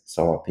is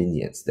some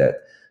opinions that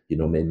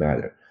may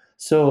matter.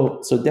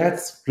 So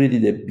that's really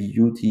the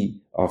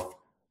beauty of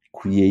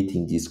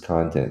creating this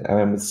content. And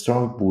I'm a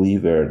strong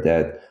believer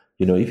that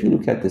if you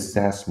look at the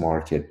SaaS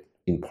market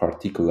in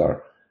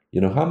particular,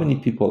 how many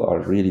people are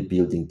really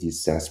building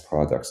these SaaS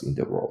products in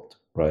the world,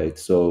 right?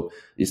 So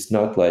it's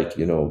not like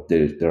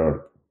there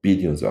are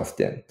billions of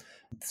them.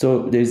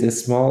 So there's a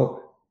small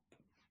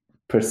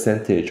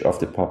percentage of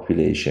the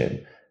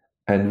population,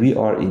 and we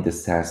are in the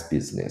SaaS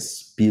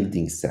business,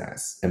 building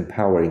SaaS,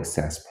 empowering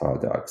SaaS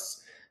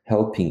products,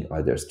 helping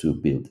others to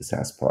build the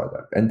SaaS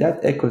product. And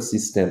that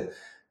ecosystem,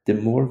 the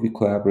more we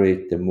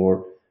collaborate, the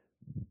more,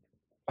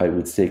 I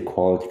would say,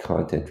 quality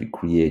content we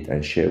create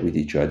and share with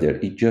each other.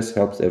 It just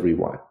helps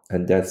everyone.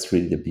 And that's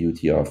really the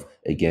beauty of,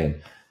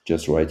 again,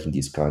 just writing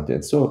this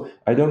content. So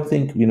I don't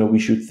think, we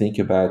should think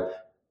about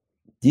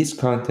this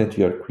content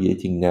we are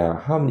creating now.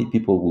 How many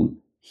people will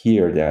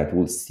hear that,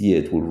 will see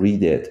it, will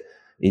read it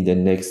in the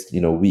next,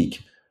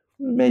 week?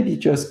 Maybe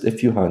just a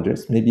few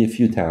hundreds, maybe a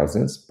few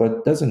thousands,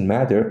 but doesn't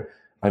matter.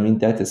 I mean,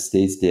 data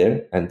stays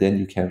there, and then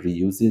you can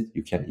reuse it.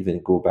 You can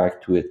even go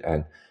back to it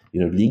and,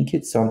 link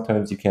it.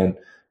 Sometimes you can,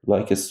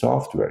 like a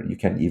software, you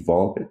can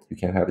evolve it. You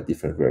can have a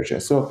different version.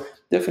 So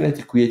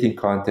definitely creating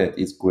content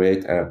is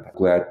great. And I'm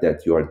glad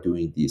that you are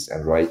doing this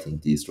and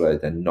writing this rather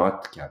than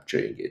not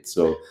capturing it.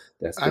 So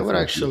I would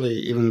actually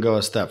even go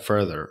a step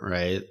further,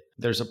 right?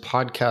 There's a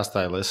podcast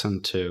I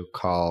listen to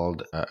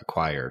called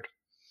Acquired.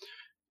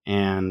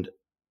 And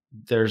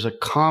there's a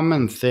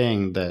common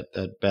thing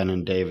that Ben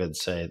and David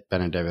say.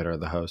 Ben and David are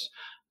the hosts,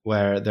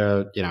 where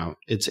they're,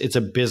 it's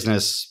a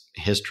business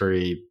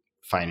history,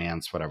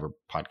 finance, whatever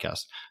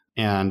podcast.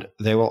 And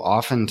they will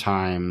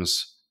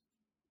oftentimes,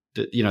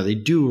 they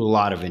do a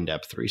lot of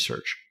in-depth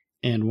research.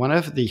 And one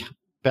of the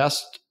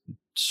best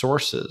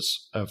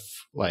sources of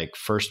like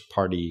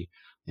first-party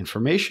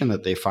information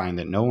that they find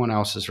that no one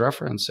else is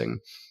referencing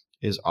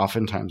is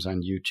oftentimes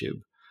on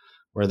YouTube,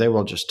 where they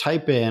will just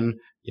type in,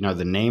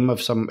 the name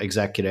of some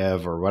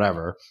executive or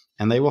whatever,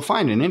 and they will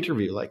find an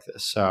interview like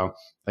this. So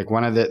like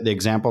one of the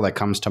example that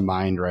comes to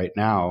mind right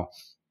now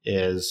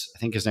is, I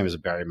think his name is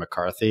Barry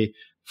McCarthy,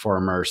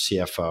 former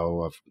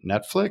CFO of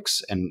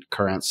Netflix and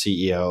current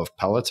CEO of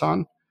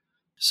Peloton.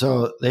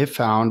 So they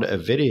found a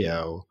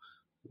video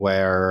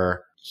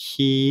where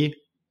he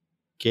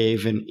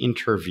gave an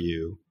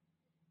interview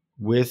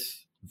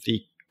with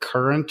the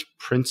current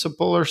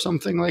principal or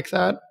something like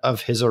that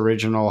of his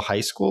original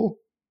high school,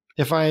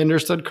 if I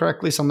understood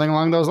correctly, something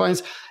along those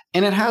lines.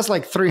 And it has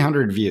like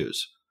 300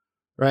 views,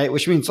 right?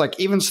 Which means like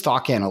even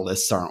stock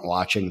analysts aren't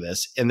watching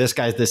this. And this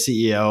guy's the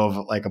CEO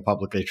of like a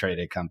publicly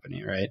traded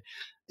company, right?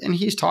 And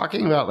he's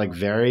talking about like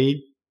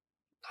very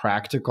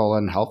practical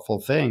and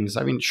helpful things.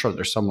 I mean, sure,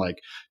 there's some like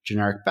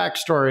generic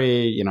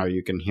backstory,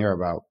 you can hear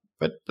about,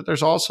 but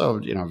there's also,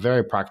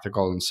 very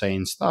practical,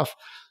 insane stuff.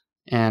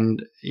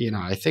 And,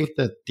 I think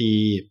that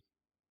the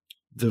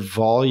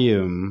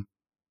volume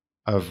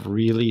of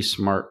really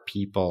smart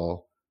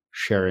people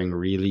sharing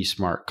really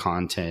smart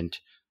content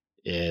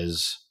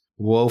is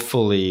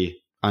woefully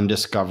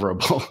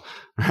undiscoverable,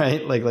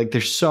 right? Like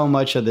there's so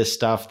much of this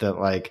stuff that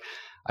like,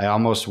 I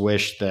almost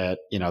wish that,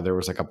 there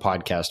was like a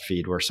podcast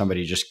feed where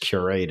somebody just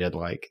curated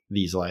like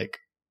these like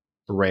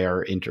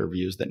rare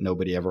interviews that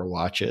nobody ever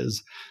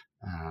watches.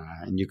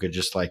 And you could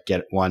just like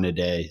get one a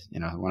day.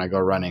 When I go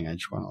running, I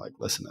just want to like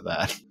listen to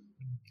that.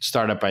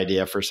 Startup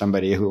idea for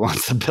somebody who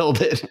wants to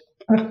build it.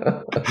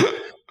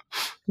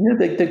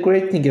 The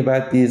great thing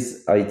about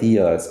these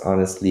ideas,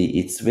 honestly,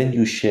 it's when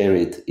you share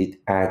it, it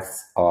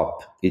adds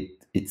up.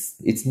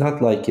 It's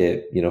not like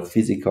a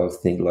physical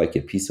thing, like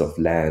a piece of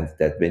land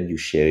that when you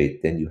share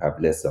it, then you have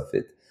less of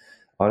it.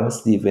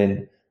 Honestly,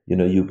 when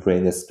you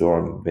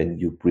brainstorm, when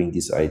you bring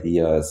these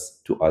ideas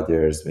to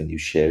others, when you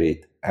share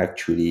it,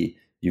 actually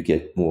you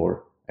get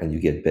more and you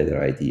get better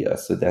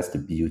ideas. So that's the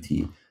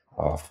beauty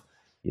of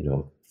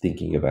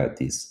thinking about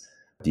this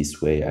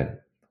way and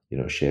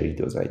sharing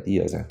those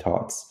ideas and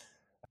thoughts.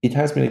 It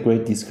has been a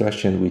great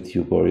discussion with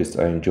you, Boris.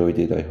 I enjoyed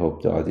it. I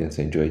hope the audience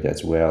enjoyed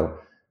as well.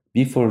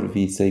 Before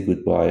we say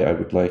goodbye, I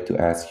would like to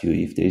ask you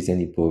if there is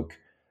any book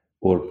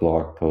or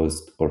blog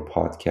post or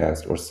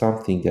podcast or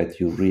something that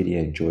you really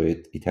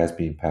enjoyed, it has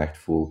been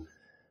impactful,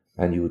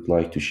 and you would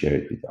like to share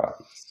it with the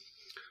audience.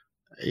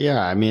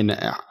 Yeah, I mean,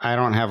 I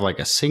don't have like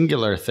a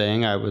singular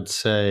thing. I would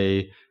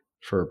say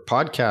for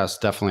podcasts,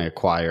 definitely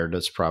Acquired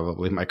is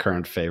probably my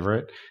current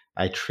favorite.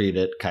 I treat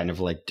it kind of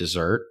like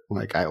dessert.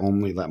 Like I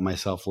only let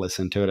myself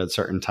listen to it at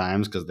certain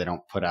times because they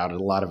don't put out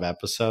a lot of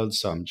episodes.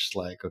 So I'm just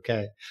like,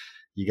 okay,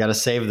 you got to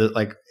save the,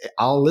 like,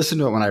 I'll listen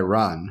to it when I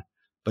run,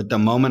 but the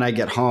moment I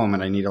get home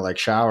and I need to like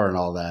shower and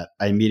all that,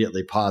 I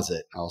immediately pause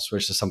it. I'll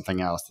switch to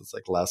something else that's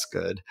like less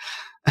good.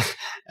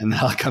 And then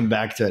I'll come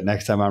back to it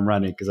next time I'm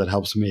running because it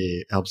helps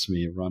me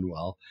run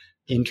well.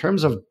 In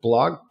terms of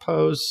blog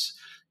posts,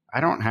 I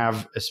don't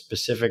have a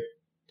specific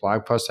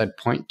blog posts I'd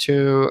point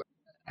to.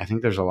 I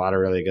think there's a lot of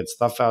really good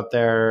stuff out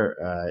there.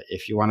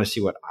 If you want to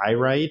see what I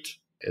write,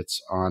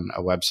 it's on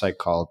a website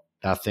called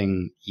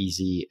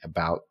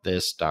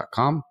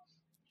nothingeasyaboutthis.com,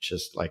 which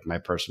is like my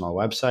personal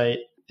website.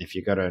 If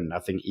you go to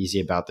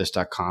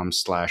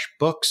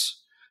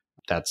nothingeasyaboutthis.com/books,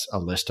 that's a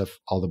list of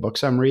all the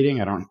books I'm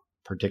reading. I don't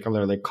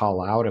particularly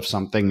call out if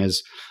something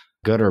is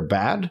good or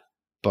bad,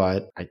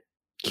 but I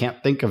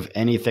can't think of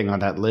anything on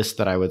that list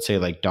that I would say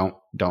like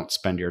don't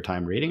spend your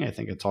time reading. I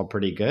think it's all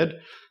pretty good.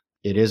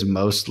 It is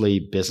mostly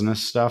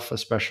business stuff,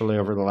 especially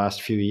over the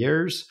last few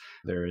years.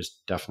 There is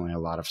definitely a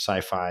lot of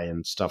sci-fi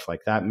and stuff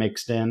like that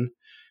mixed in.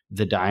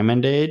 The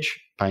Diamond Age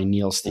by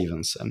Neil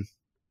Stephenson.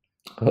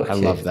 Okay. I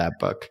love that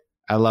book.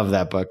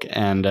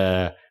 And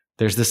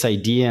there's this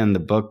idea in the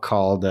book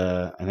called,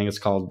 I think it's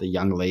called The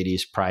Young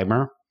Lady's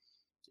Primer.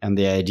 And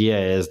the idea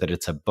is that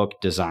it's a book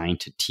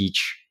designed to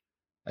teach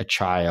a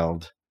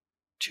child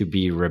to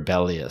be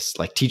rebellious,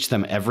 like teach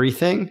them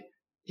everything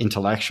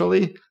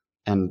intellectually,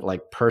 and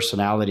like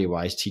personality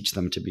wise, teach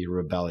them to be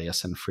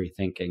rebellious and free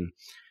thinking.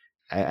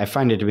 I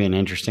find it to be an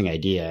interesting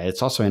idea.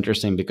 It's also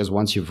interesting because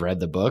once you've read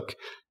the book,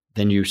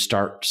 then you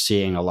start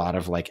seeing a lot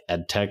of like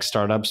ed tech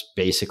startups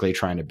basically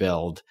trying to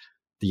build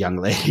the young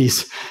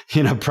ladies,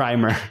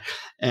 primer.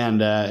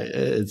 And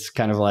it's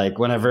kind of like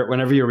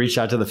whenever you reach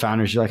out to the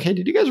founders, you're like, hey,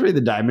 did you guys read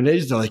the Diamond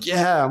Age? They're like,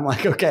 yeah. I'm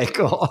like, okay,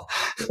 cool.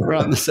 We're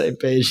on the same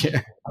page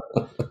here.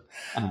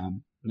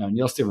 No,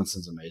 Neil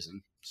Stephenson's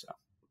amazing. So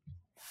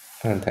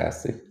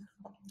fantastic.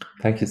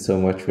 Thank you so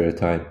much for your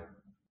time.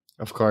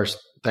 Of course.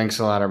 Thanks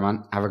a lot,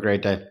 Arman. Have a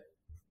great day.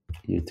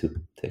 You too.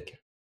 Take care.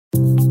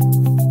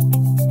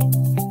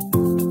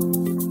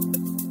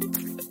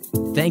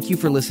 Thank you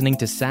for listening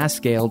to SaaS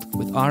Scaled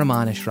with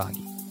Arman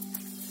Eshraghi.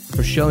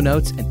 For show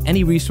notes and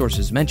any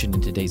resources mentioned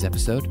in today's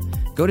episode,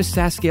 go to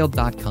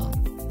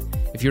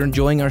saasscaled.com. If you're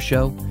enjoying our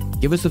show,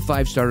 give us a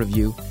 5-star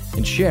review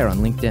and share on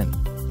LinkedIn.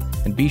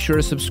 And be sure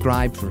to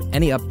subscribe for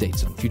any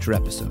updates on future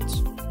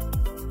episodes.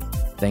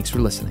 Thanks for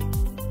listening.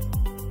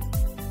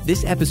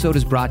 This episode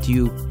is brought to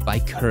you by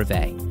Curve,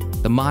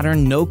 the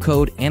modern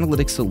no-code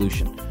analytics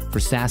solution for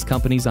SaaS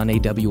companies on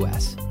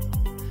AWS.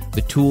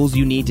 The tools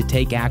you need to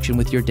take action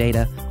with your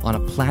data on a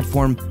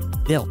platform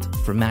built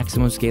for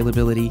maximum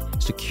scalability,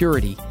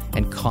 security,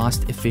 and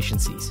cost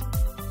efficiencies.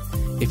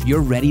 If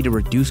you're ready to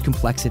reduce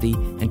complexity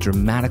and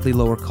dramatically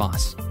lower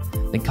costs,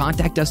 then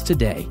contact us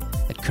today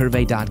at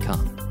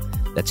curvey.com.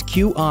 That's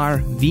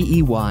QRVEY.com.